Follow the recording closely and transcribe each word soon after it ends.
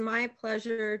my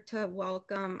pleasure to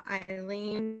welcome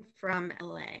Eileen from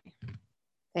LA.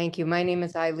 Thank you. My name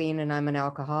is Eileen and I'm an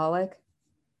alcoholic.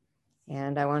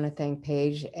 And I want to thank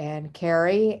Paige and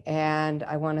Carrie, and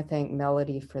I want to thank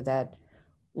Melody for that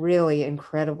really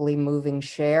incredibly moving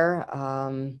share.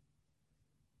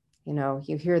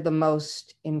 You hear the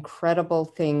most incredible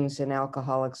things in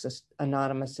Alcoholics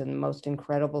Anonymous and the most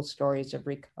incredible stories of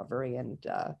recovery. And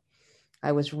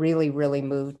I was really, really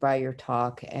moved by your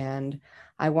talk. And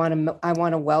I want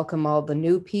to welcome all the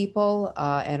new people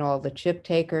and all the chip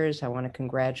takers. I want to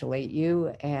congratulate you.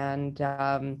 And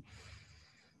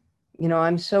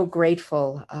I'm so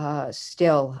grateful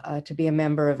still to be a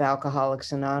member of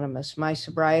Alcoholics Anonymous. My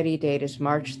sobriety date is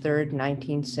March 3rd,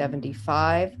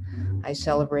 1975. I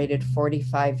celebrated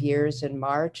 45 years in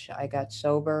March. I got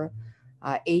sober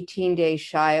 18 days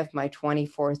shy of my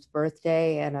 24th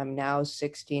birthday, and I'm now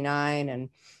 69 and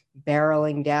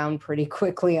barreling down pretty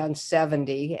quickly on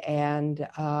 70. And,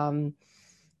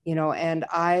 and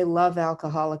I love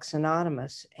Alcoholics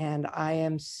Anonymous, and I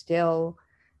am still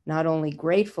not only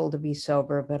grateful to be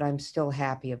sober, but I'm still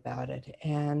happy about it.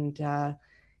 And,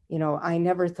 I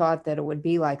never thought that it would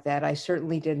be like that. I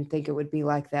certainly didn't think it would be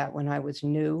like that when I was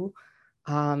new.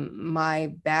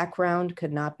 My background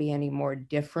could not be any more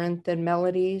different than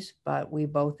Melody's, but we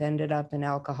both ended up in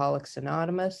Alcoholics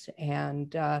Anonymous.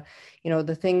 And,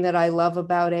 the thing that I love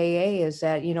about AA is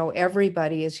that,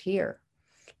 everybody is here.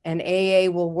 And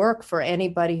AA will work for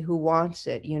anybody who wants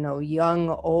it, young,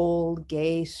 old,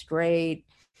 gay, straight,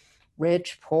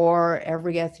 rich, poor,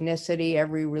 every ethnicity,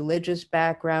 every religious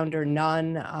background or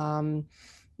none.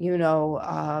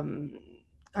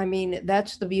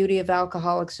 That's the beauty of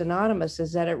Alcoholics Anonymous,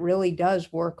 is that it really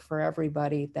does work for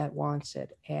everybody that wants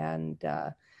it. And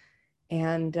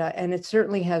it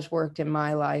certainly has worked in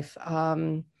my life.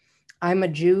 I'm a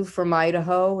Jew from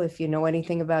Idaho. If you know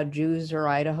anything about Jews or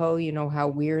Idaho, you know how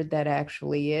weird that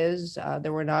actually is.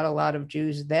 There were not a lot of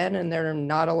Jews then, and there are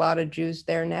not a lot of Jews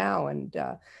there now. And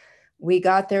we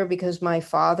got there because my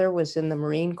father was in the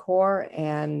Marine Corps,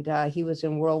 and he was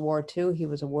in World War II. He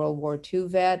was a World War II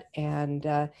vet,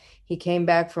 and he came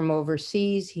back from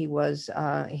overseas. He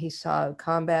saw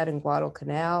combat in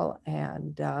Guadalcanal,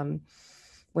 and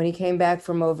when he came back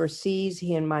from overseas,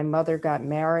 he and my mother got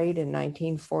married in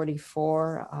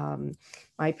 1944.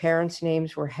 My parents'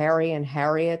 names were Harry and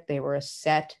Harriet. They were a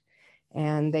set.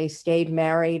 And they stayed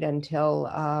married until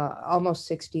almost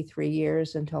 63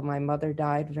 years, until my mother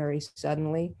died very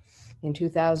suddenly in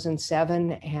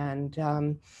 2007.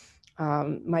 And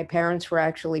my parents were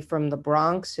actually from the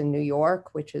Bronx in New York,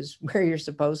 which is where you're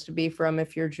supposed to be from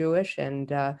if you're Jewish. And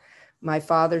my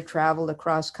father traveled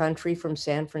across country from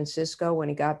San Francisco when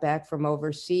he got back from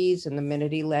overseas. And the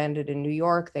minute he landed in New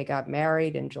York, they got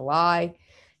married in July.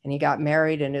 And he got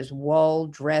married in his wool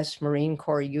dress Marine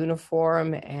Corps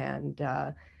uniform. And,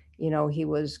 he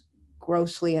was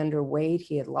grossly underweight.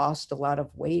 He had lost a lot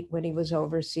of weight when he was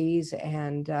overseas.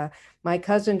 And my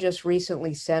cousin just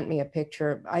recently sent me a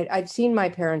picture. I'd seen my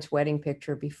parents' wedding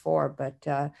picture before, but,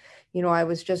 I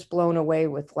was just blown away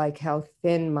with like how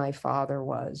thin my father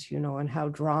was, and how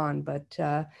drawn. But,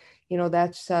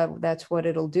 that's what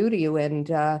it'll do to you. And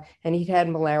he'd had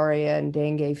malaria and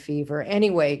dengue fever.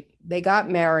 Anyway, they got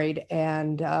married,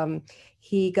 and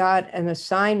he got an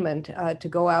assignment to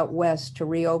go out west to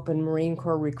reopen Marine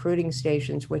Corps recruiting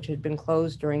stations, which had been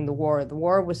closed during the war. The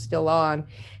war was still on,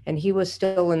 and he was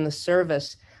still in the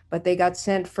service. But they got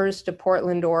sent first to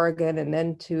Portland, Oregon, and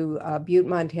then to Butte,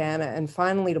 Montana, and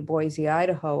finally to Boise,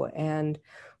 Idaho. And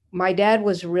my dad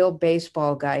was a real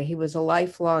baseball guy. He was a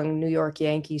lifelong New York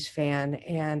Yankees fan,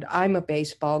 and I'm a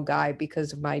baseball guy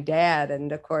because of my dad.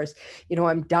 And of course,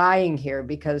 I'm dying here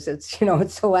because it's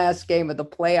the last game of the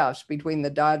playoffs between the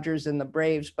Dodgers and the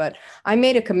Braves. But I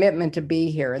made a commitment to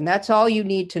be here, and that's all you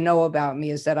need to know about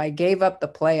me, is that I gave up the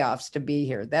playoffs to be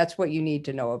here. That's what you need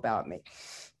to know about me.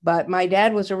 But my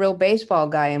dad was a real baseball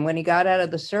guy. And when he got out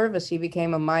of the service, he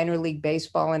became a minor league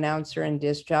baseball announcer and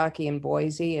disc jockey in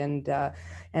Boise.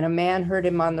 And a man heard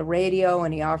him on the radio,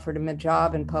 and he offered him a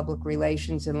job in public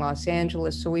relations in Los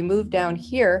Angeles. So we moved down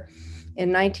here in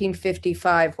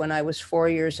 1955 when I was 4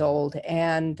 years old.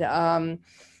 And,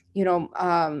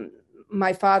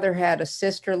 my father had a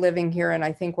sister living here, and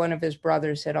I think one of his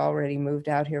brothers had already moved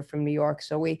out here from New York.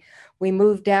 So we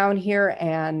moved down here,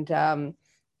 and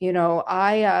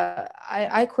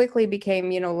I quickly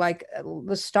became, like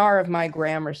the star of my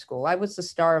grammar school. I was the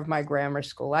star of my grammar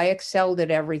school. I excelled at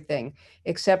everything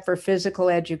except for physical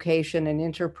education and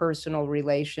interpersonal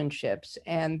relationships.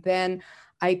 And then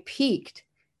I peaked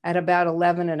at about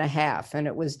 11 and a half, and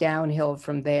it was downhill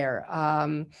from there.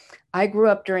 I grew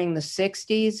up during the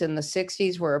 60s, and the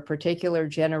 60s were a particular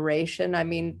generation. I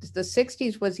mean, the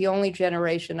 60s was the only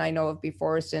generation I know of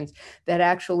before or since that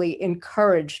actually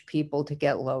encouraged people to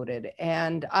get loaded.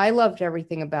 And I loved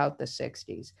everything about the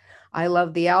 60s. I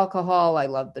loved the alcohol, I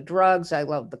loved the drugs, I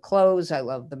loved the clothes, I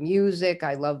loved the music,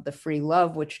 I loved the free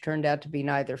love, which turned out to be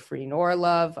neither free nor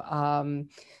love.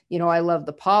 I loved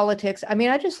the politics. I mean,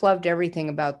 I just loved everything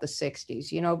about the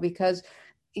 60s, because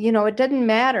it didn't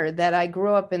matter that I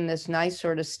grew up in this nice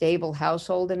sort of stable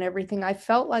household and everything. I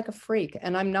felt like a freak,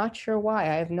 and I'm not sure why.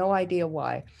 I have no idea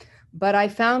why. But I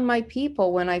found my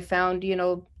people when I found,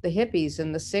 the hippies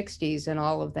in the 60s and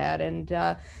all of that. And,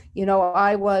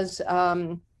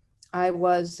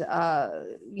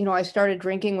 I started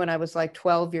drinking when I was like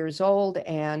 12 years old.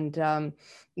 And,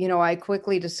 I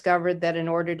quickly discovered that in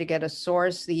order to get a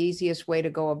source, the easiest way to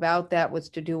go about that was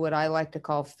to do what I like to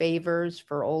call favors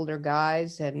for older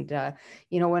guys. And,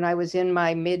 when I was in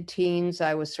my mid-teens,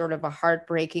 I was sort of a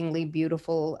heartbreakingly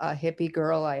beautiful hippie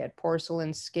girl. I had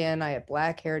porcelain skin. I had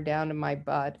black hair down to my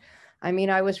butt. I mean,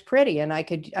 I was pretty, and I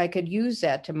could use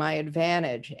that to my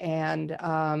advantage. And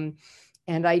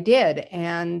I did.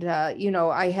 And,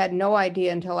 I had no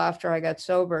idea until after I got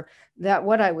sober that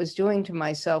what I was doing to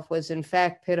myself was, in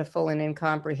fact, pitiful and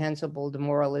incomprehensible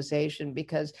demoralization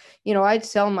because, I'd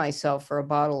sell myself for a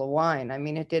bottle of wine. I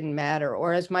mean, it didn't matter.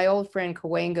 Or as my old friend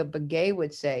Cahuenga Begay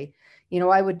would say,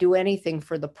 I would do anything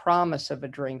for the promise of a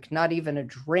drink, not even a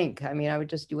drink. I mean, I would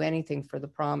just do anything for the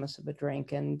promise of a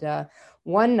drink. And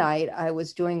one night I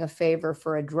was doing a favor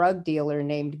for a drug dealer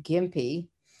named Gimpy.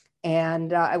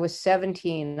 And I was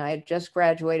 17. I had just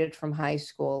graduated from high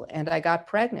school and I got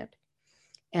pregnant.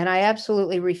 And I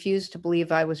absolutely refused to believe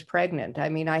I was pregnant. I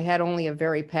mean, I had only a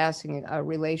very passing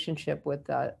relationship with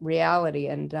reality,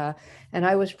 and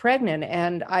I was pregnant.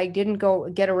 And I didn't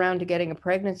get around to getting a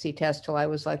pregnancy test till I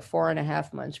was like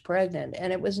 4.5 months pregnant.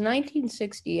 And it was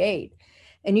 1968.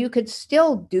 And you could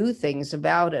still do things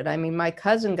about it. I mean, my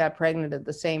cousin got pregnant at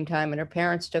the same time, and her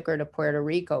parents took her to Puerto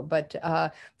Rico. But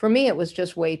for me, it was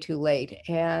just way too late.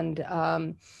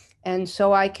 And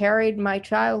so I carried my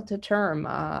child to term.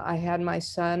 I had my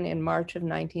son in March of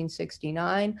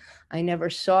 1969. I never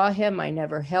saw him. I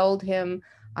never held him.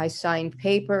 I signed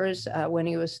papers when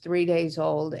he was 3 days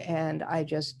old, and I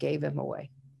just gave him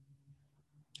away.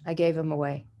 I gave him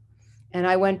away. And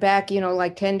I went back,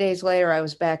 like 10 days later, I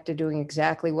was back to doing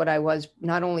exactly what I was,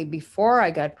 not only before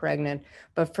I got pregnant,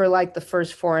 but for like the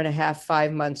first 4.5,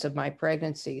 5 months of my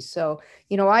pregnancy. So,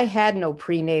 I had no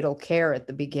prenatal care at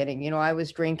the beginning. I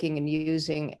was drinking and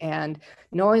using, and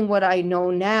knowing what I know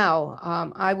now,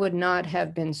 I would not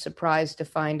have been surprised to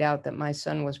find out that my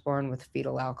son was born with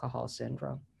fetal alcohol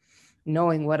syndrome,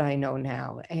 knowing what I know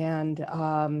now. And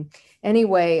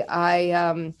anyway,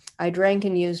 I drank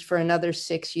and used for another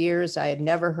 6 years. I had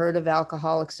never heard of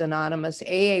Alcoholics Anonymous.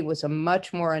 AA was a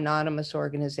much more anonymous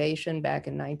organization back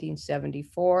in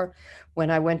 1974. When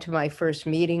I went to my first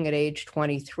meeting at age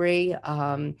 23,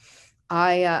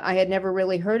 I had never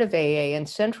really heard of AA, and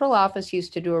Central Office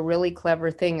used to do a really clever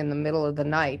thing in the middle of the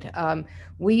night.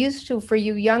 We used to, for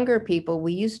you younger people,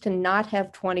 we used to not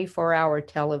have 24-hour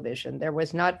television. There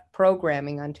was not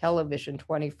programming on television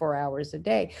 24 hours a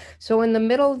day. So in the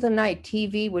middle of the night,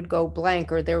 TV would go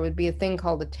blank, or there would be a thing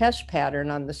called a test pattern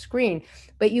on the screen,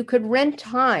 but you could rent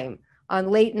time on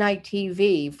late night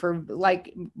TV for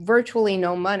like virtually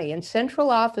no money. And Central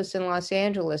Office in Los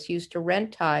Angeles used to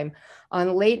rent time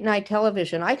on late night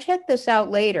television. I checked this out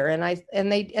later,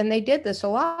 and they did this a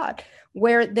lot,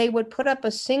 where they would put up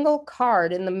a single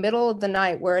card in the middle of the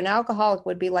night where an alcoholic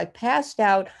would be like passed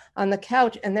out on the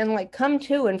couch and then like come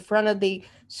to in front of the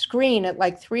screen at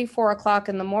like 3, 4 o'clock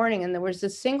in the morning. And there was a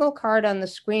single card on the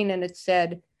screen and it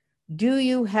said, "Do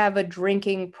you have a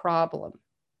drinking problem?"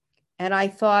 And I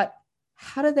thought,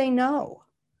 how do they know?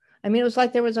 I mean, it was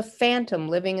like there was a phantom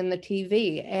living in the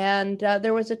TV, and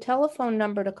there was a telephone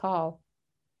number to call.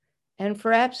 And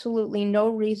for absolutely no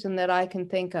reason that I can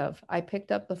think of, I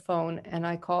picked up the phone and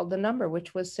I called the number,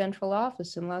 which was Central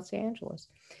Office in Los Angeles.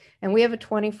 And we have a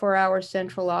 24-hour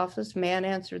central office. Man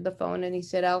answered the phone and he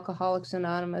said, "Alcoholics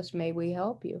Anonymous, may we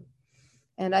help you?"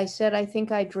 And I said, "I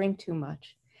think I drink too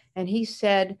much." And he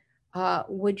said,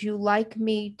 "Would you like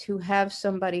me to have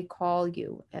somebody call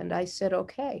you?" And I said,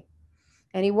 "Okay."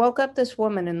 And he woke up this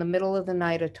woman in the middle of the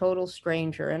night, a total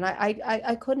stranger. And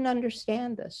I couldn't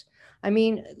understand this. I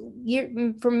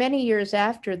mean, for many years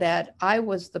after that, I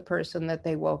was the person that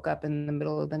they woke up in the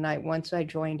middle of the night once I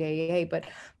joined AA,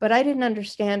 but I didn't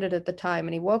understand it at the time.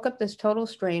 And he woke up this total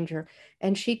stranger,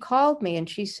 and she called me and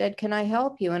she said, "Can I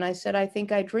help you?" And I said, "I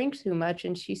think I drink too much."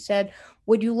 And she said,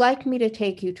 "Would you like me to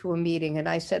take you to a meeting?" And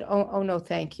I said, oh no,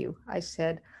 thank you." I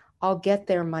said, I'll get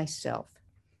there myself.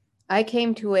 I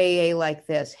came to AA like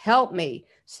this: help me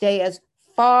stay as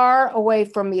far away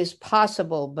from me as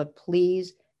possible, but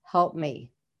please help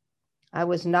me. I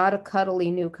was not a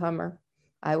cuddly newcomer.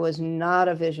 I was not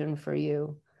a vision for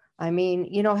you. I mean,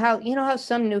 you know how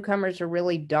some newcomers are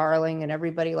really darling and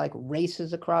everybody like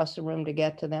races across the room to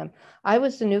get to them. I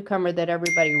was the newcomer that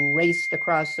everybody raced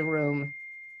across the room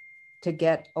to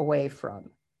get away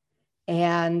from.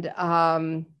 And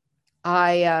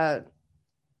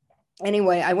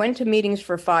anyway, I went to meetings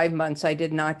for 5 months. I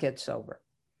did not get sober.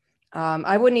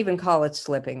 I wouldn't even call it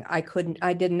slipping.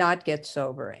 I did not get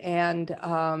sober. And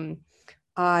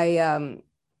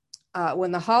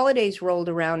when the holidays rolled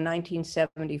around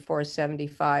 1974,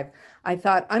 75, I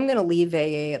thought, I'm going to leave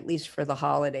AA at least for the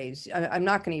holidays. I'm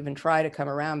not going to even try to come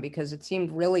around because it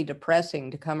seemed really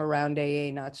depressing to come around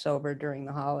AA not sober during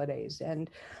the holidays. And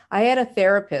I had a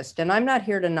therapist, and I'm not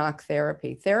here to knock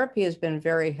therapy. Therapy has been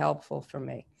very helpful for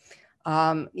me.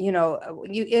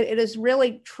 It is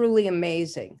really, truly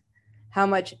amazing how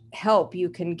much help you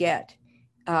can get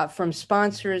from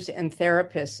sponsors and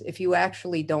therapists if you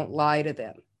actually don't lie to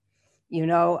them.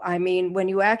 I mean, when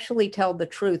you actually tell the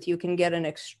truth, you can get an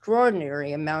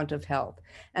extraordinary amount of help.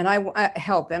 And I want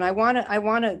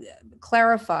to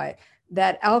clarify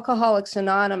that Alcoholics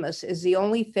Anonymous is the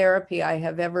only therapy I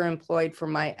have ever employed for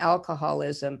my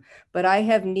alcoholism, but I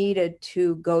have needed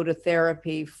to go to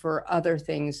therapy for other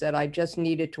things that I just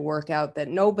needed to work out that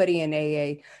nobody in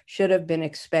AA should have been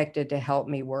expected to help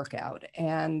me work out.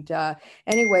 And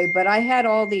anyway, but I had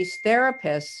all these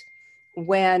therapists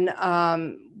when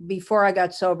before I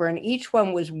got sober, and each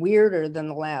one was weirder than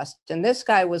the last. And this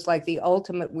guy was like the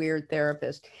ultimate weird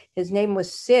therapist. His name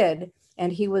was Sid,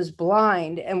 and he was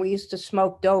blind, and we used to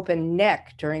smoke dope and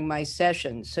neck during my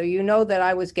sessions. So you know that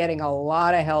I was getting a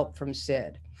lot of help from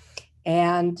Sid.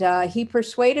 And he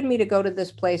persuaded me to go to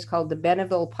this place called the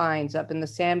Benneville Pines up in the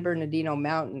San Bernardino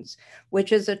Mountains,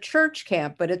 which is a church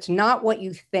camp, but it's not what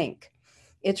you think.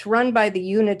 It's run by the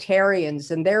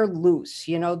Unitarians, and they're loose.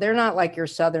 They're not like your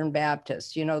Southern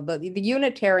Baptists. The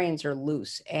Unitarians are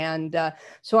loose. And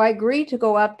so I agreed to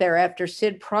go up there after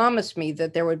Sid promised me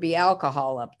that there would be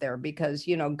alcohol up there because,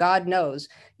 God knows,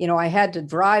 I had to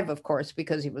drive, of course,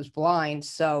 because he was blind.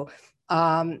 So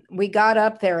we got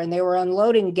up there, and they were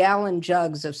unloading gallon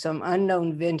jugs of some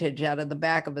unknown vintage out of the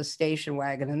back of a station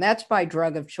wagon. And that's my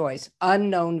drug of choice,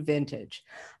 unknown vintage.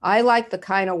 I like the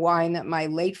kind of wine that my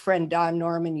late friend Don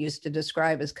Norman used to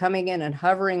describe as coming in and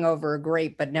hovering over a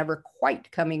grape, but never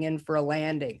quite coming in for a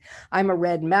landing. I'm a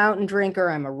Red Mountain drinker.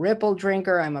 I'm a Ripple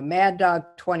drinker. I'm a Mad Dog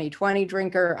 2020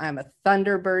 drinker. I'm a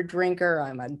Thunderbird drinker.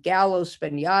 I'm a Gallo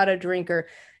Spinata drinker.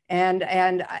 And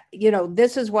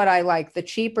this is what I like. The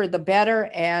cheaper, the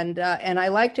better. And I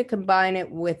like to combine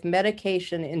it with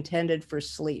medication intended for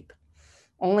sleep.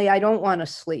 Only I don't want to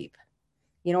sleep.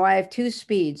 I have two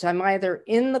speeds. I'm either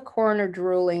in the corner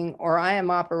drooling or I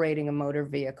am operating a motor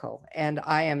vehicle. And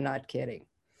I am not kidding.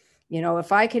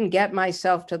 If I can get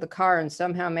myself to the car and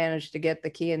somehow manage to get the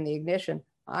key in the ignition,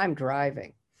 I'm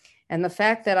driving. And the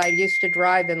fact that I used to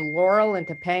drive in Laurel and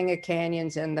Topanga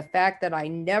Canyons, and the fact that I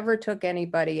never took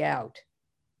anybody out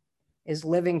is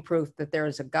living proof that there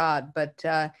is a God. But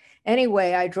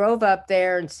anyway, I drove up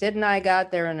there, and Sid and I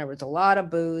got there, and there was a lot of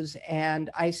booze. And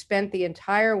I spent the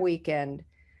entire weekend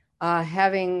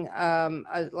having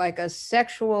a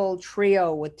sexual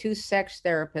trio with two sex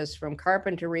therapists from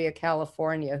Carpinteria,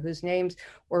 California, whose names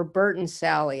were Bert and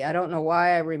Sally. I don't know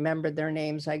why I remembered their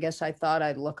names. I guess I thought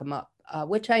I'd look them up.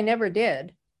 Which I never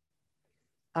did.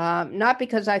 Not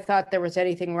because I thought there was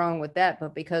anything wrong with that,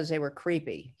 but because they were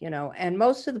creepy, and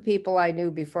most of the people I knew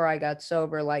before I got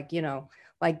sober, like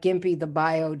Gimpy the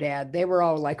bio dad, they were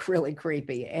all like really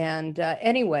creepy. And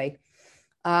anyway,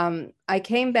 I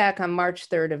came back on March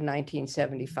 3rd of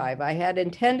 1975. I had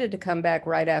intended to come back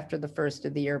right after the first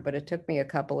of the year, but it took me a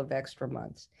couple of extra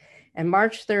months. And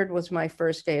March 3rd was my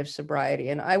first day of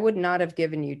sobriety. And I would not have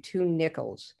given you 2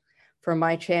 nickels for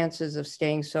my chances of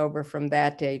staying sober from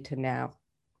that day to now.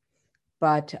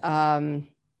 But an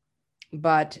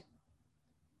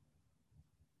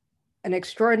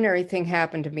extraordinary thing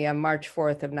happened to me on March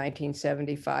 4th of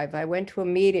 1975. I went to a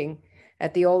meeting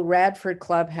at the old Radford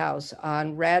Clubhouse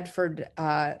on Radford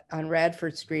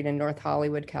Street in North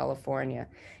Hollywood, California.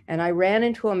 And I ran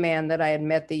into a man that I had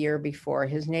met the year before.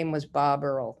 His name was Bob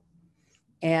Earl.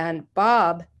 And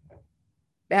Bob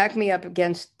backed me up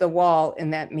against the wall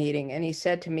in that meeting. And he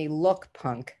said to me, "Look,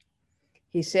 punk,"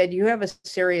 he said, "you have a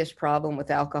serious problem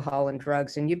with alcohol and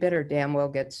drugs, and you better damn well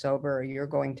get sober or you're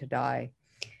going to die."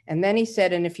 And then he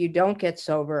said, "And if you don't get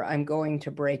sober, I'm going to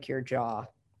break your jaw."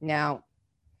 Now,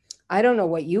 I don't know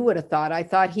what you would have thought. I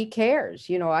thought he cares.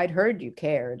 I'd heard you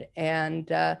cared.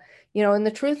 And, and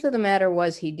the truth of the matter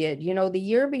was he did. The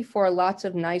year before, lots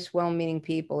of nice, well-meaning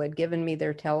people had given me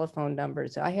their telephone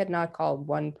numbers. I had not called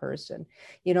one person.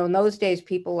 In those days,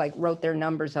 people like wrote their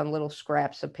numbers on little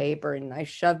scraps of paper and I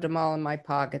shoved them all in my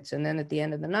pockets. And then at the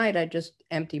end of the night, I just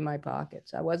empty my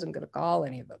pockets. I wasn't going to call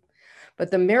any of them. But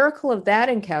the miracle of that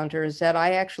encounter is that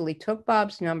I actually took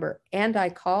Bob's number and I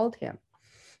called him.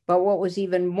 But what was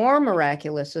even more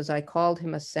miraculous is I called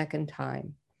him a second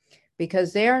time,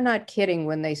 because they are not kidding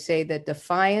when they say that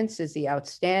defiance is the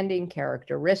outstanding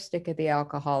characteristic of the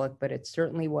alcoholic, but it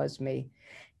certainly was me.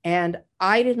 And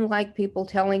I didn't like people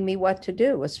telling me what to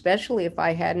do, especially if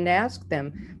I hadn't asked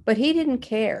them, but he didn't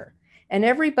care. And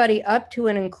everybody up to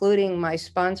and including my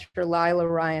sponsor, Lila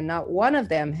Ryan, not one of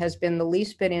them has been the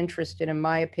least bit interested, in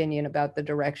my opinion, about the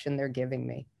direction they're giving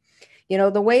me.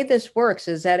 The way this works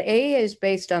is that AA is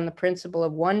based on the principle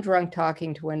of one drunk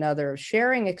talking to another, of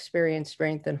sharing experience,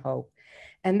 strength, and hope.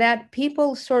 And that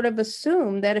people sort of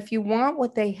assume that if you want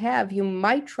what they have, you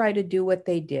might try to do what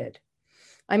they did.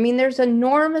 I mean, there's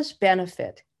enormous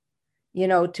benefit,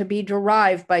 to be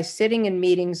derived by sitting in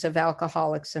meetings of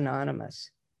Alcoholics Anonymous,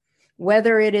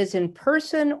 whether it is in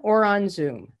person or on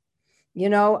Zoom.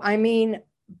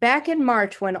 Back in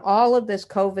March, when all of this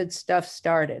COVID stuff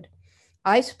started,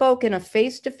 I spoke in a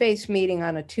face-to-face meeting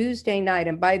on a Tuesday night,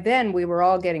 and by then we were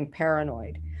all getting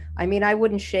paranoid. I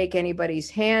wouldn't shake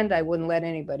anybody's hand. I wouldn't let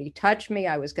anybody touch me.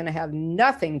 I was going to have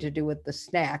nothing to do with the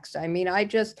snacks. I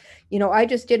just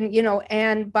didn't,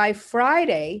 and by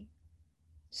Friday,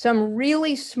 some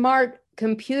really smart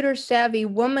computer savvy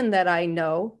woman that I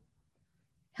know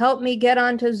helped me get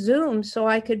onto Zoom so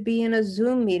I could be in a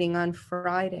Zoom meeting on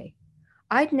Friday.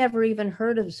 I'd never even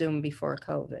heard of Zoom before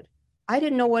COVID. I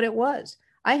didn't know what it was.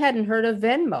 I hadn't heard of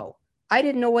Venmo. I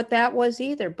didn't know what that was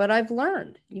either, but I've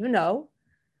learned,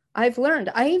 I've learned.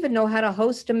 I even know how to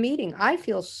host a meeting. I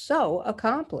feel so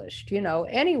accomplished,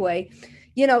 anyway,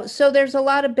 so there's a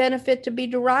lot of benefit to be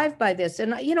derived by this.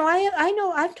 And, I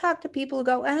know I've talked to people who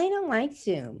go, I don't like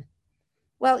Zoom.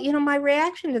 Well, my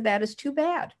reaction to that is too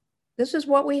bad. This is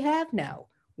what we have now.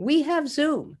 We have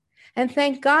Zoom. And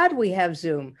thank God we have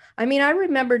Zoom. I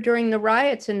remember during the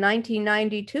riots in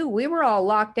 1992, we were all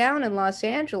locked down in Los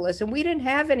Angeles and we didn't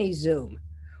have any Zoom.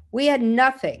 We had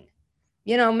nothing.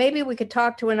 Maybe we could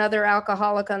talk to another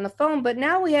alcoholic on the phone, but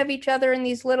now we have each other in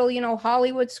these little,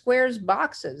 Hollywood Squares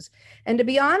boxes. And to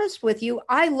be honest with you,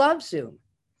 I love Zoom.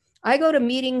 I go to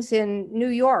meetings in New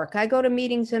York. I go to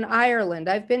meetings in Ireland.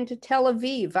 I've been to Tel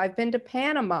Aviv. I've been to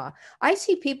Panama. I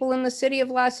see people in the city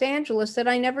of Los Angeles that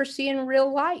I never see in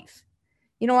real life.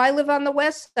 I live on the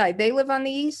west side. They live on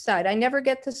the east side. I never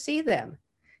get to see them.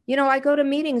 I go to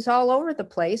meetings all over the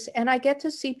place and I get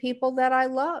to see people that I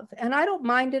love, and I don't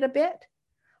mind it a bit.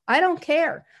 I don't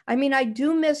care. I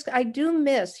do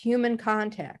miss human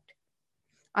contact.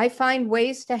 I find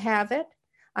ways to have it.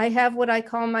 I have what I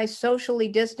call my socially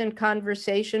distant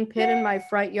conversation pit in my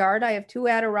front yard. I have 2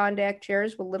 Adirondack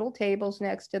chairs with little tables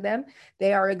next to them.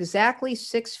 They are exactly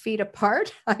 6 feet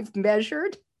apart. I've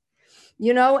measured,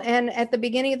 and at the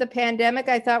beginning of the pandemic,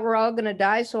 I thought we're all going to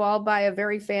die. So I'll buy a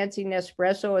very fancy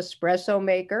Nespresso espresso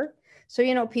maker.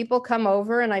 So, people come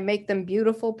over and I make them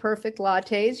beautiful, perfect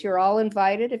lattes. You're all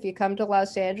invited. If you come to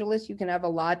Los Angeles, you can have a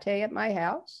latte at my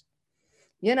house.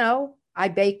 I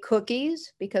bake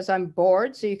cookies because I'm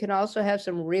bored. So you can also have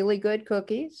some really good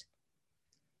cookies.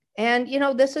 And,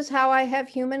 this is how I have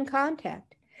human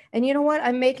contact. And you know what?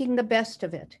 I'm making the best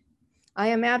of it. I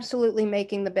am absolutely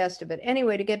making the best of it.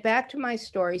 Anyway, to get back to my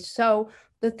story. So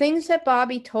the things that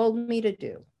Bobby told me to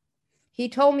do, he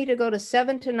told me to go to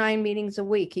 7 to 9 meetings a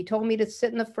week. He told me to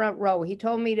sit in the front row. He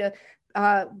told me to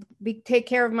take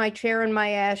care of my chair and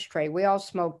my ashtray. We all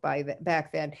smoked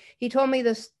back then. He told me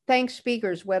to thank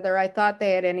speakers, whether I thought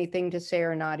they had anything to say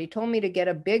or not. He told me to get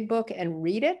a big book and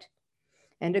read it,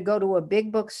 and to go to a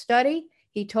big book study.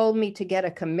 He told me to get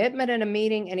a commitment in a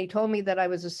meeting, and he told me that I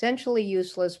was essentially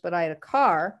useless, but I had a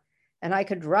car and I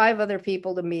could drive other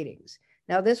people to meetings.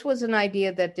 Now, this was an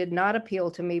idea that did not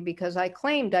appeal to me because I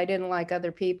claimed I didn't like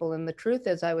other people, and the truth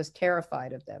is I was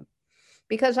terrified of them,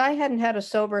 because I hadn't had a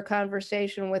sober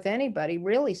conversation with anybody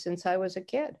really since I was a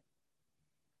kid.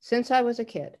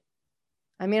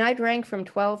 I drank from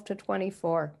 12 to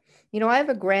 24. I have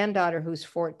a granddaughter who's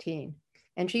 14,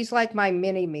 and she's like my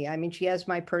mini me. She has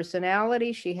my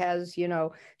personality. She has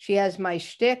my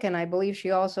shtick, and I believe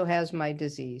she also has my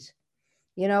disease.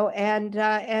 And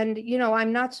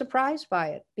I'm not surprised by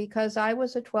it, because I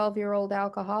was a 12-year-old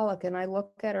alcoholic, and I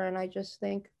look at her and I just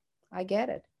think, I get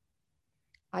it.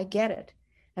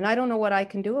 And I don't know what I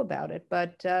can do about it,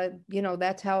 but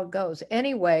that's how it goes.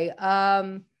 Anyway,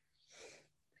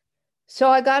 so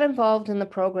I got involved in the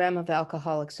program of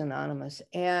Alcoholics Anonymous,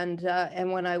 and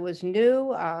when I was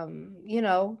new,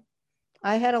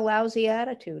 I had a lousy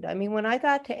attitude. I mean, when I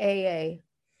got to AA,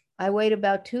 I weighed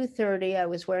about 230. I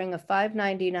was wearing a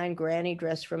 $5.99 granny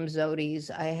dress from Zodi's.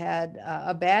 I had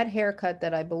a bad haircut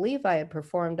that I believe I had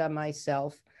performed on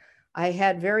myself. I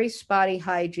had very spotty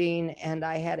hygiene, and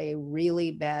I had a really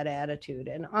bad attitude.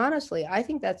 And honestly, I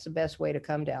think that's the best way to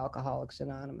come to Alcoholics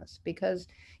Anonymous because,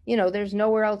 there's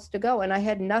nowhere else to go. And I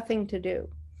had nothing to do.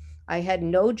 I had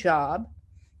no job.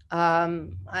 I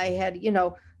had,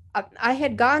 I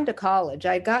had gone to college.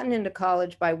 I'd gotten into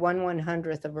college by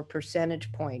 1/100th of a percentage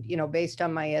point, based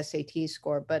on my SAT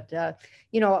score. But,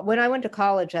 when I went to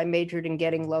college, I majored in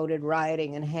getting loaded,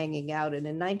 rioting, and hanging out. And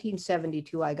in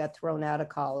 1972, I got thrown out of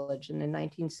college. And in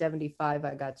 1975,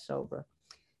 I got sober.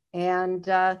 And,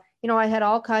 I had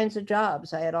all kinds of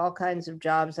jobs.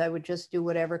 I would just do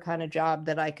whatever kind of job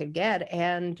that I could get.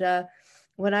 And,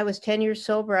 when I was 10 years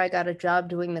sober, I got a job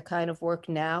doing the kind of work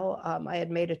now. I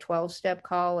had made a 12-step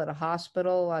call at a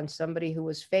hospital on somebody who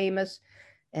was famous.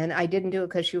 And I didn't do it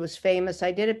because she was famous.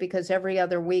 I did it because every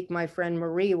other week, my friend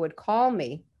Marie would call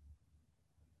me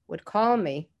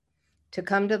to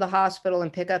come to the hospital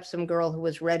and pick up some girl who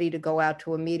was ready to go out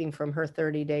to a meeting from her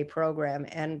 30-day program.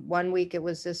 And one week it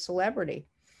was this celebrity.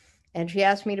 And she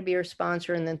asked me to be her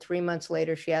sponsor. And then 3 months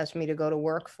later, she asked me to go to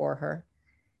work for her.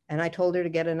 And I told her to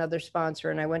get another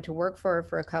sponsor, and I went to work for her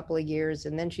for a couple of years.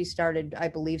 And then she started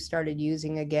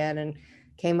using again and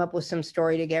came up with some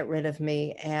story to get rid of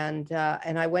me. And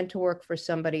I went to work for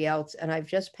somebody else, and I've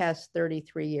just passed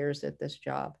 33 years at this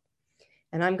job.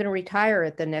 And I'm going to retire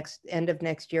at the end of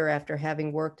next year after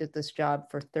having worked at this job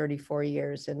for 34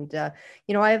 years. And, I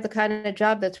have the kind of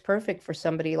job that's perfect for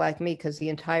somebody like me because the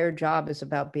entire job is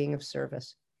about being of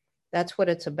service. That's what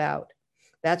it's about.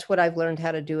 That's what I've learned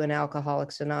how to do in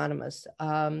Alcoholics Anonymous.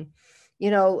 My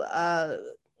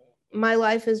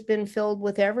life has been filled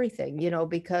with everything,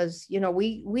 because,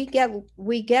 we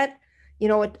get,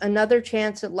 another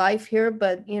chance at life here,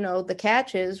 but, the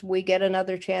catch is we get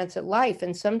another chance at life.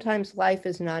 And sometimes life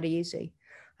is not easy.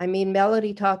 I mean,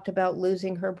 Melody talked about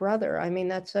losing her brother. I mean,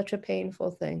 that's such a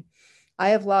painful thing. I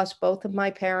have lost both of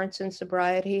my parents in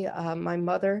sobriety. My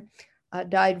mother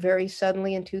died very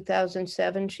suddenly in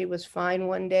 2007. She was fine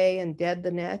one day and dead the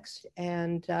next.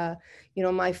 And,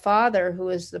 my father, who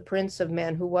was the Prince of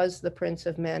Men,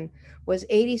 was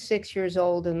 86 years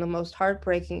old and the most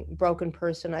broken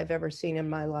person I've ever seen in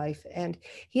my life. And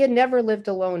he had never lived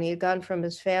alone. He had gone from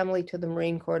his family to the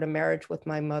Marine Corps to marriage with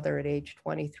my mother at age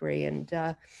 23.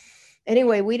 And,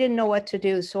 anyway, we didn't know what to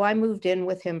do. So I moved in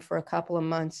with him for a couple of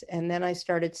months. And then I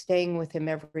started staying with him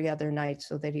every other night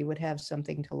so that he would have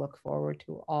something to look forward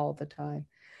to all the time.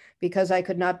 Because I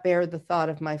could not bear the thought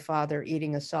of my father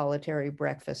eating a solitary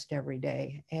breakfast every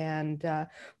day. And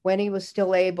when he was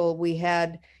still able, we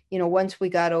had, once we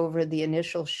got over the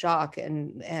initial shock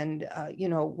and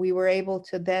we were able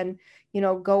to then,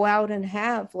 go out and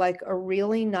have like a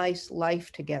really nice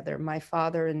life together, my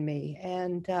father and me.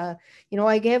 And,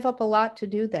 I gave up a lot to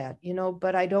do that,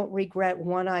 but I don't regret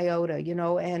one iota,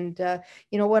 and,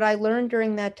 what I learned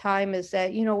during that time is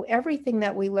that, everything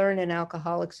that we learn in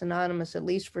Alcoholics Anonymous, at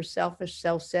least for selfish,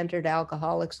 self-centered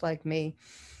alcoholics like me,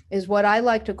 is what I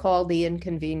like to call the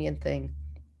inconvenient thing.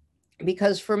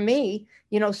 Because for me,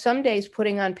 some days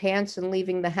putting on pants and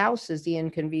leaving the house is the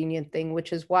inconvenient thing,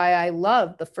 which is why I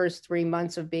loved the first 3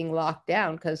 months of being locked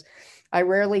down, because I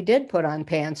rarely did put on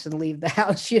pants and leave the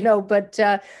house,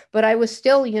 but I was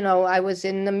still, I was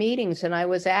in the meetings and I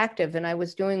was active and I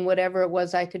was doing whatever it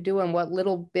was I could do and what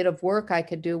little bit of work I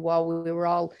could do while we were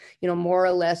all, more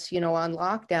or less, on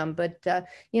lockdown. But,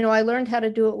 I learned how to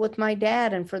do it with my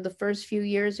dad. And for the first few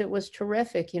years, it was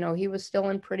terrific. He was still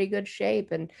in pretty good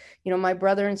shape. And, my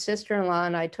brother and sister-in-law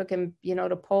and I took him,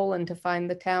 to Poland to find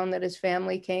the town that his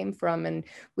family came from. And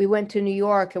we went to New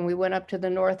York and we went up to the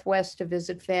Northwest to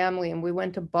visit family. And we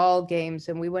went to ball games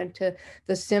and we went to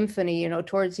the symphony.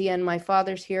 Towards the end, my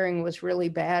father's hearing was really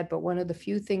bad, but one of the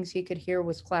few things he could hear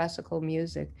was classical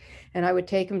music. And I would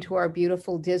take him to our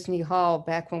beautiful Disney Hall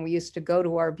back when we used to go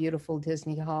to our beautiful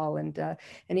Disney Hall. And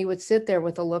he would sit there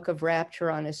with a look of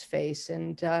rapture on his face.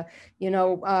 And,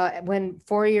 when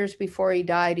 4 years before he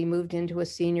died, he moved into a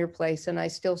senior place and I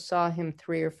still saw him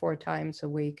 3 or 4 times a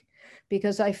week,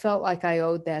 because I felt like I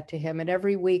owed that to him. And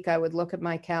every week I would look at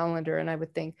my calendar and I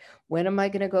would think, when am I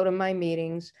going to go to my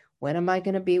meetings? When am I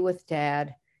going to be with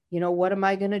Dad? what am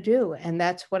I going to do? And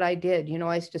that's what I did.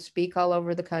 I used to speak all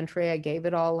over the country. I gave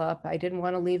it all up. I didn't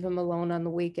want to leave him alone on the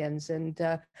weekends. And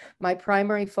my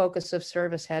primary focus of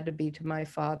service had to be to my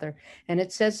father. And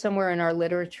it says somewhere in our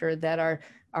literature that our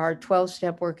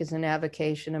 12-step work is an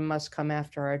avocation and must come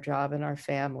after our job and our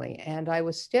family. And I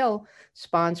was still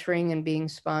sponsoring and being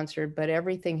sponsored, but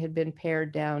everything had been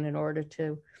pared down in order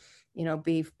to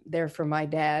be there for my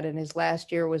dad. And his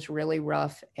last year was really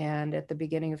rough. And at the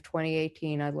beginning of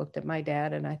 2018, I looked at my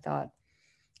dad and I thought,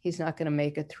 he's not going to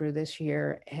make it through this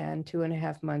year. And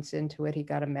 2.5 months into it, he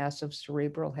got a massive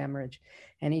cerebral hemorrhage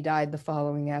and he died the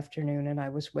following afternoon. And I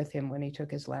was with him when he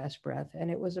took his last breath. And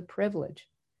it was a privilege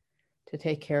to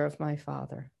take care of my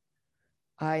father.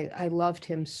 I loved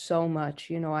him so much.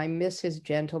 I miss his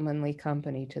gentlemanly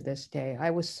company to this day. I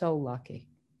was so lucky.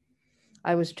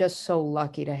 I was just so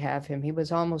lucky to have him. He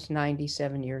was almost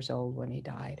 97 years old when he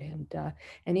died.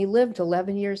 And he lived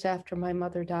 11 years after my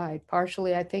mother died,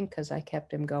 partially, I think, because I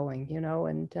kept him going,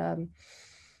 and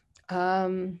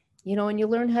you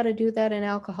learn how to do that in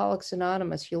Alcoholics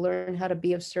Anonymous. You learn how to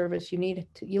be of service.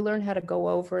 You learn how to go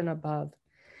over and above.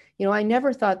 I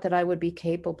never thought that I would be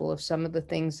capable of some of the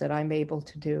things that I'm able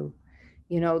to do.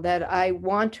 That I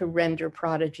want to render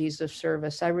prodigies of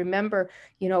service. I remember,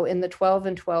 in the 12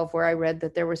 and 12, where I read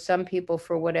that there were some people,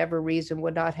 for whatever reason,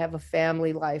 would not have a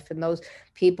family life, and those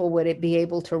people would be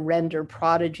able to render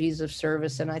prodigies of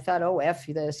service. And I thought, oh, F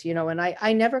this, and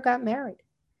I never got married,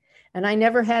 and I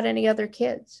never had any other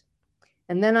kids.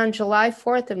 And then on July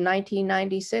 4th of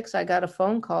 1996, I got a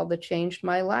phone call that changed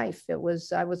my life. I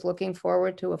was looking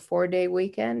forward to a 4-day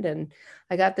weekend, and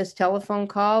I got this telephone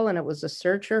call, and it was a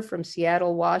searcher from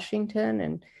Seattle, Washington.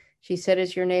 And she said,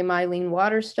 "Is your name Eileen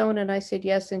Waterstone?" And I said,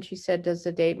 "Yes." And she said, "Does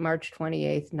the date March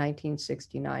 28th,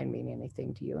 1969 mean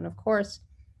anything to you?" And of course,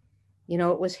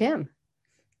 it was him.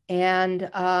 And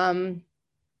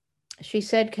she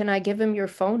said, "Can I give him your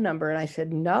phone number?" And I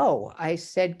said, "No." I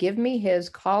said, "Give me his,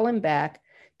 call him back.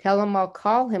 Tell him I'll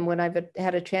call him when I've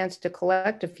had a chance to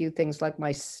collect a few things like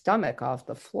my stomach off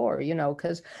the floor,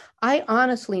 because I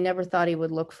honestly never thought he would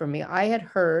look for me. I had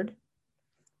heard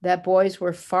that boys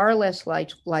were far less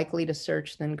likely to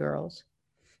search than girls.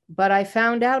 But I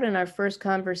found out in our first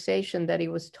conversation that he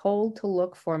was told to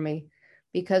look for me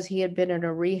because he had been in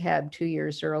a rehab 2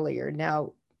 years earlier.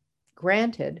 Now,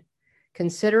 granted,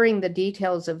 considering the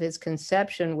details of his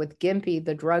conception with Gimpy,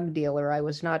 the drug dealer, I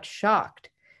was not shocked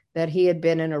that he had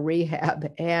been in a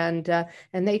rehab. And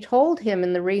they told him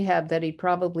in the rehab that he'd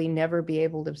probably never be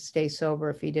able to stay sober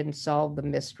if he didn't solve the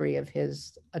mystery of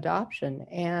his adoption.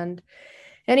 And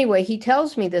anyway, he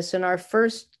tells me this in our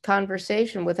first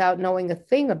conversation without knowing a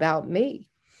thing about me.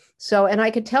 So, and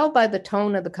I could tell by the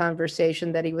tone of the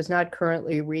conversation that he was not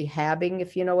currently rehabbing,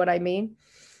 if you know what I mean.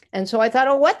 And so I thought,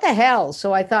 oh, what the hell?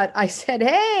 So I said,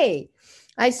 "Hey,"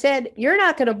 I said, "you're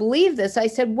not going to believe this." I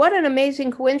said, "What an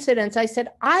amazing coincidence." I said,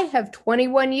 "I have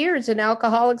 21 years in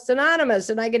Alcoholics Anonymous."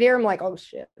 And I could hear him like, "Oh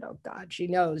shit, oh God, she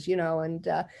knows, And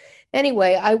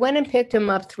anyway, I went and picked him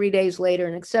up 3 days later.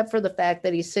 And except for the fact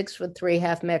that he's 6'3",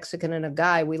 half Mexican and a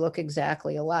guy, we look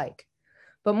exactly alike.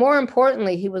 But more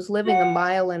importantly, he was living 1.5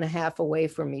 miles away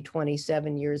from me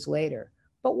 27 years later.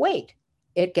 But wait,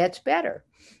 it gets better.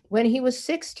 When he was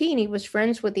 16, he was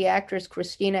friends with the actress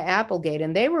Christina Applegate,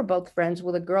 and they were both friends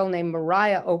with a girl named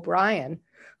Mariah O'Brien,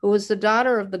 who was the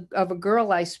daughter of a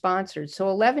girl I sponsored. So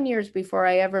 11 years before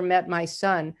I ever met my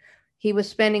son, he was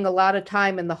spending a lot of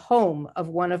time in the home of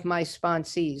one of my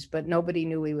sponsees, but nobody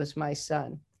knew he was my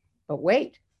son. But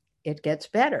wait, it gets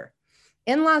better.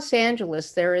 In Los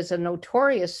Angeles, there is a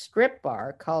notorious strip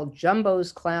bar called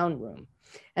Jumbo's Clown Room.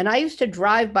 And I used to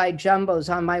drive by Jumbo's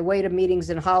on my way to meetings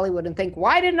in Hollywood and think,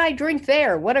 why didn't I drink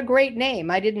there? What a great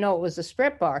name. I didn't know it was a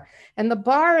strip bar. And the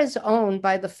bar is owned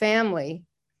by the family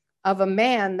of a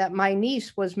man that my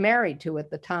niece was married to at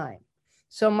the time.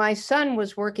 So my son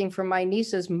was working for my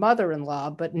niece's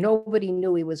mother-in-law, but nobody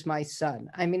knew he was my son.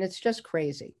 I mean, it's just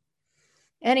crazy.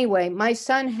 Anyway, my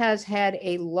son has had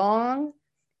a long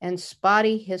and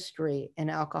spotty history in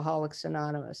Alcoholics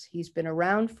Anonymous. He's been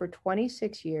around for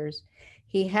 26 years.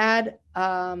 He had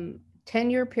a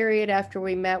 10-year period after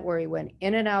we met where he went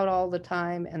in and out all the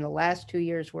time. And the last 2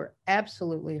 years were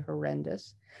absolutely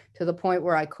horrendous to the point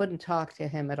where I couldn't talk to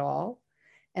him at all.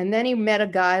 And then he met a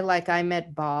guy like I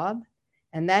met Bob.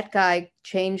 And that guy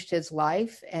changed his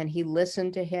life, and he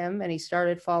listened to him, and he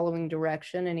started following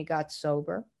direction, and he got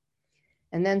sober.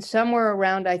 And then somewhere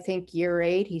around, I think, year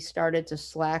 8, he started to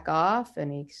slack off, and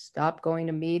he stopped going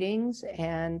to meetings,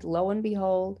 and lo and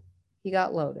behold, he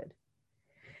got loaded.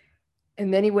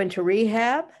 And then he went to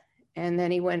rehab, and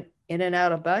then he went in and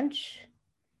out a bunch.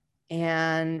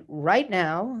 And right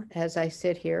now, as I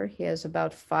sit here, he has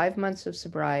about 5 months of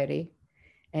sobriety,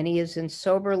 and he is in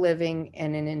sober living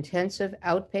and in intensive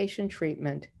outpatient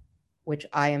treatment, which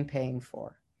I am paying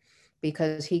for,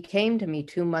 because he came to me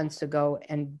 2 months ago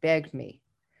and begged me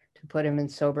to put him in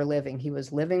sober living. He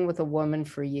was living with a woman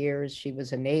for years. She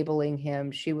was enabling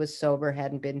him. She was sober,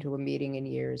 hadn't been to a meeting in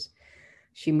years.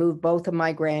 She moved both of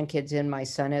my grandkids in. My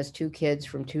son has 2 kids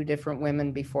from 2 different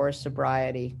women before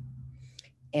sobriety.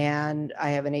 And I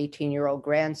have an 18-year-old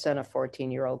grandson, a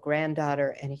 14-year-old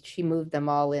granddaughter, and she moved them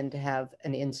all in to have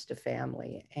an Insta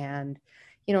family. And,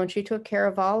 and she took care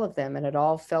of all of them, and it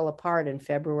all fell apart in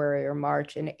February or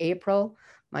March. In April,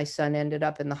 my son ended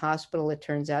up in the hospital. It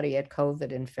turns out he had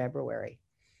COVID in February.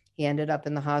 He ended up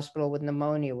in the hospital with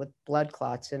pneumonia, with blood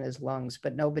clots in his lungs,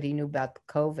 but nobody knew about the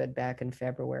COVID back in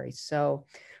February. So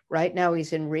right now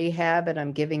he's in rehab, and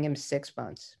I'm giving him 6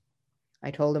 months. I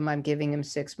told him I'm giving him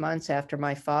 6 months. After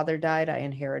my father died, I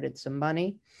inherited some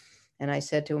money. And I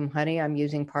said to him, honey, I'm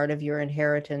using part of your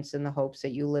inheritance in the hopes that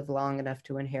you live long enough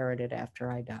to inherit it after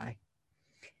I die.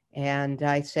 And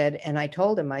I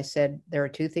told him, I said, there are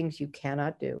 2 things you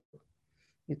cannot do.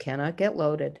 You cannot get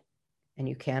loaded, and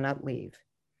you cannot leave.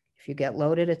 If you get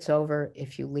loaded, it's over.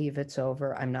 If you leave, it's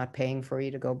over. I'm not paying for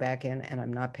you to go back in, and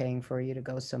I'm not paying for you to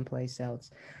go someplace else.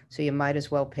 So you might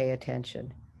as well pay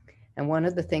attention. And one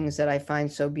of the things that I find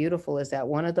so beautiful is that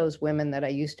one of those women that I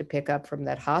used to pick up from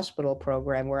that hospital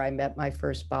program where I met my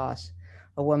first boss,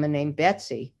 a woman named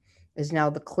Betsy, is now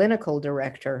the clinical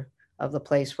director of the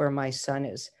place where my son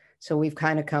is. So we've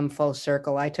kind of come full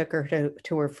circle. I took her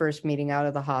to her first meeting out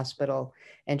of the hospital,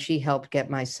 and she helped get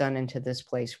my son into this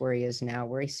place where he is now,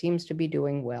 where he seems to be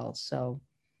doing well. So,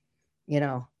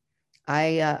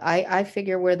 I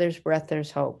figure where there's breath,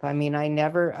 there's hope. I mean, I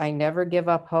never give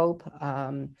up hope.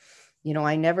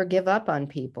 I never give up on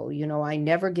people. I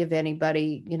never give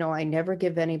anybody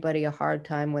a hard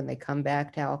time when they come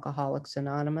back to Alcoholics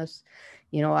Anonymous.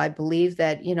 I believe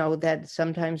that, that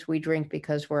sometimes we drink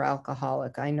because we're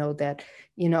alcoholic. I know that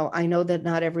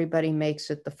not everybody makes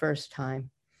it the first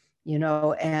time,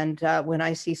 and when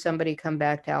I see somebody come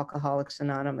back to Alcoholics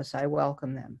Anonymous, I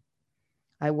welcome them.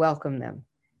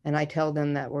 And I tell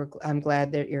them that I'm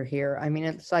glad that you're here. I mean,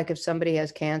 it's like if somebody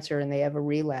has cancer and they have a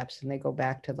relapse and they go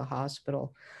back to the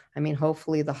hospital. I mean,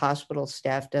 hopefully the hospital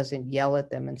staff doesn't yell at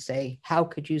them and say, how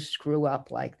could you screw up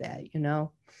like that,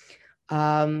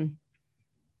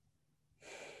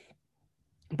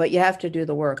 But you have to do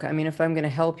the work. I mean, if I'm going to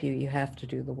help you, you have to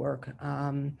do the work.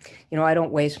 I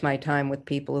don't waste my time with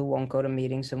people who won't go to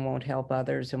meetings and won't help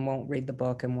others and won't read the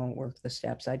book and won't work the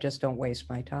steps. I just don't waste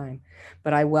my time.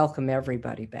 But I welcome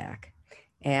everybody back.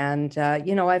 And,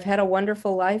 I've had a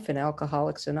wonderful life in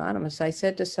Alcoholics Anonymous. I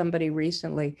said to somebody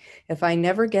recently, if I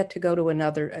never get to go to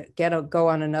go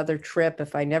on another trip,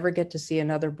 if I never get to see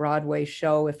another Broadway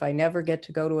show, if I never get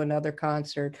to go to another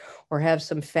concert or have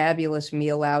some fabulous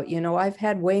meal out, I've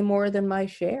had way more than my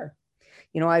share.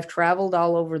 I've traveled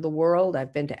all over the world.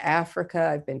 I've been to Africa.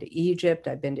 I've been to Egypt.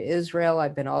 I've been to Israel.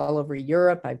 I've been all over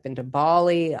Europe. I've been to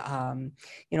Bali.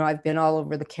 I've been all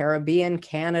over the Caribbean,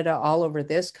 Canada, all over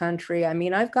this country. I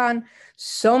mean, I've gone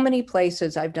so many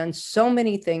places. I've done so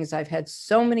many things. I've had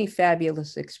so many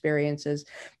fabulous experiences.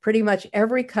 Pretty much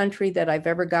every country that I've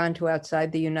ever gone to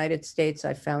outside the United States,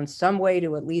 I've found some way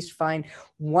to at least find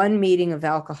one meeting of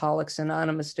Alcoholics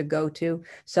Anonymous to go to.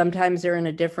 Sometimes they're in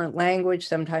a different language.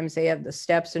 Sometimes they have the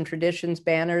steps and traditions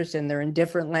banners and they're in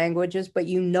different languages, but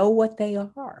you know what they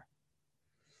are.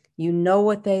 You know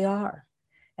what they are.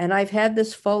 And I've had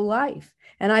this full life.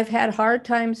 And I've had hard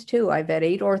times too. I've had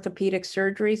 8 orthopedic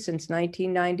surgeries since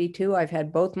 1992. I've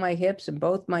had both my hips and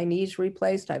both my knees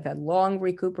replaced. I've had long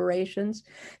recuperations.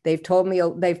 They've taught me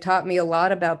a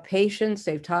lot about patience.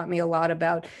 They've taught me a lot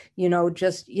about,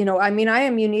 I mean, I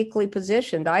am uniquely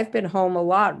positioned. I've been home a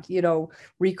lot,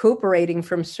 recuperating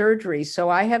from surgery.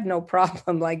 So I have no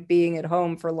problem like being at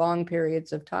home for long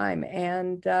periods of time.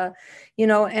 And,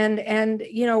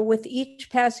 with each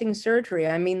passing surgery,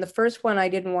 I mean, the first one, I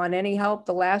didn't want any help.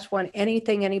 The last one,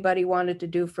 anything anybody wanted to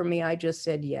do for me, I just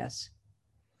said yes.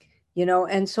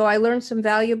 And so I learned some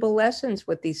valuable lessons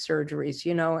with these surgeries,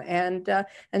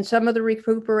 and some of the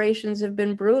recuperations have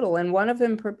been brutal. And one of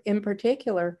them in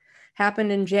particular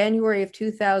happened in January of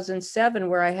 2007,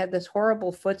 where I had this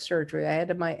horrible foot surgery. I had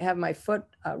to have my foot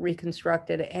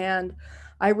reconstructed, and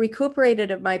I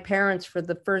recuperated at my parents' for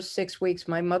the first 6 weeks.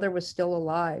 My mother was still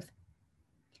alive.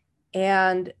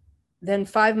 And then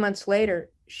 5 months later,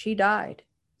 she died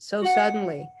so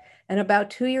suddenly. And about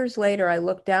 2 years later, I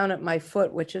looked down at my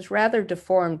foot, which is rather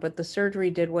deformed, but the surgery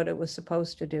did what it was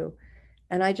supposed to do.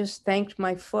 And I just thanked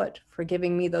my foot for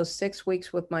giving me those 6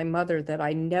 weeks with my mother that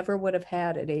I never would have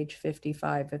had at age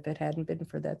 55 if it hadn't been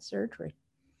for that surgery.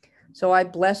 So I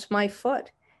blessed my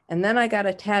foot. And then I got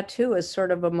a tattoo as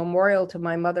sort of a memorial to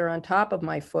my mother on top of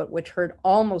my foot, which hurt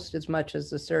almost as much as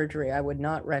the surgery. I would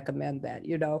not recommend that,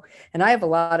 you know. And I have a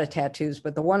lot of tattoos,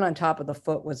 but the one on top of the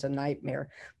foot was a nightmare.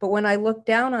 But when I look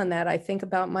down on that, I think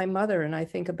about my mother and I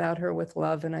think about her with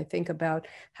love. And I think about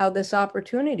how this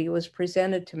opportunity was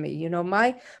presented to me. You know,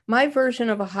 my version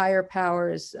of a higher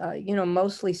power is, you know,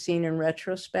 mostly seen in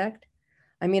retrospect.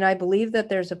 I mean, I believe that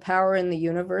there's a power in the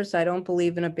universe. I don't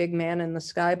believe in a big man in the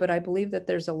sky, but I believe that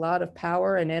there's a lot of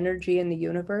power and energy in the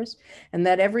universe. And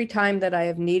that every time that I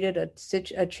have needed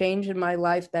a change in my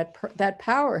life, that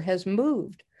power has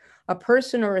moved a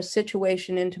person or a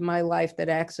situation into my life that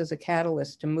acts as a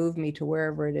catalyst to move me to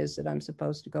wherever it is that I'm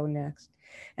supposed to go next.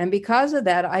 And because of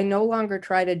that, I no longer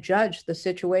try to judge the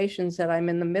situations that I'm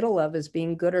in the middle of as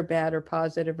being good or bad or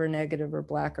positive or negative or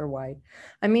black or white.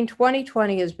 I mean,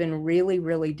 2020 has been really,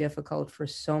 really difficult for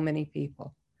so many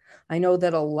people. I know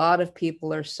that a lot of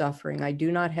people are suffering. I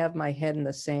do not have my head in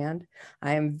the sand.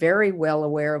 I am very well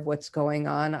aware of what's going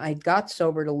on. I got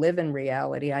sober to live in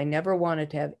reality. I never wanted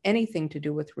to have anything to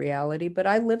do with reality, but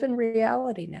I live in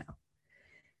reality now.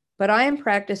 But I am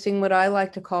practicing what I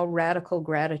like to call radical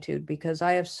gratitude because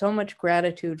I have so much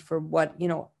gratitude for what, you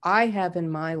know, I have in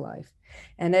my life.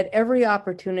 And at every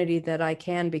opportunity that I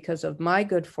can, because of my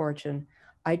good fortune,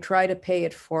 I try to pay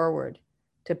it forward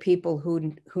to people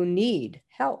who need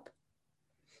help.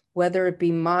 Whether it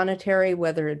be monetary,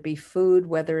 whether it be food,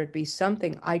 whether it be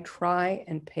something, I try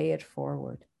and pay it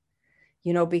forward.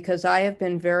 You know, because I have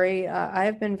been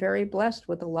very blessed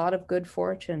with a lot of good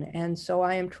fortune. And so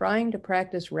I am trying to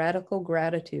practice radical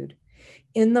gratitude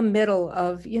in the middle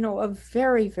of, you know, a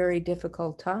very, very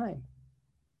difficult time.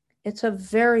 It's a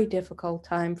very difficult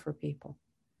time for people.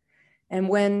 And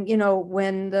when, you know,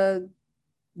 when the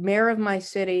mayor of my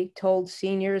city told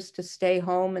seniors to stay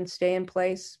home and stay in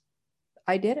place,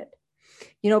 I did it.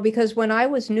 You know, because when I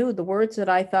was new, the words that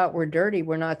I thought were dirty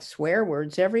were not swear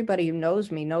words. Everybody who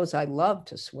knows me knows I love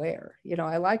to swear. You know,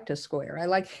 I like to swear.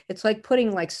 It's like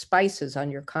putting like spices on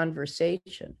your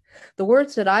conversation. The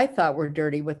words that I thought were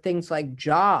dirty were things like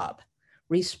job,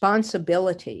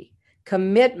 responsibility,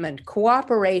 commitment,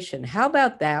 cooperation. How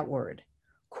about that word?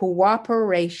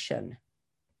 Cooperation.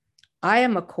 I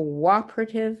am a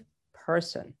cooperative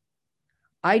person.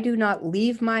 I do not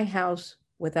leave my house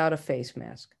without a face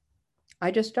mask. I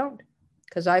just don't,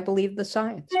 because I believe the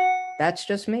science. That's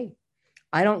just me.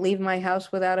 I don't leave my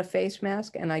house without a face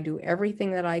mask, and I do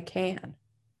everything that I can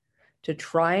to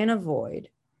try and avoid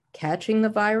catching the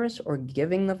virus or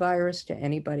giving the virus to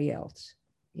anybody else,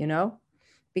 you know,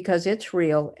 because it's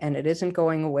real and it isn't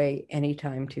going away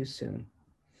anytime too soon.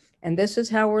 And this is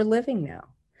how we're living now.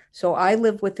 So I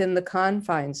live within the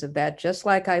confines of that, just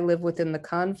like I live within the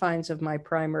confines of my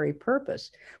primary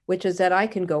purpose, which is that I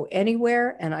can go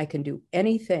anywhere and I can do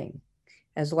anything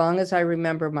as long as I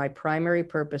remember my primary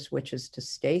purpose, which is to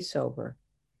stay sober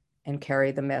and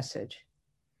carry the message.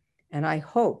 And I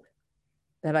hope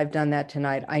that I've done that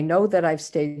tonight. I know that I've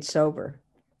stayed sober.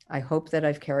 I hope that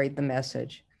I've carried the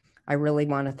message. I really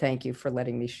want to thank you for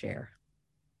letting me share.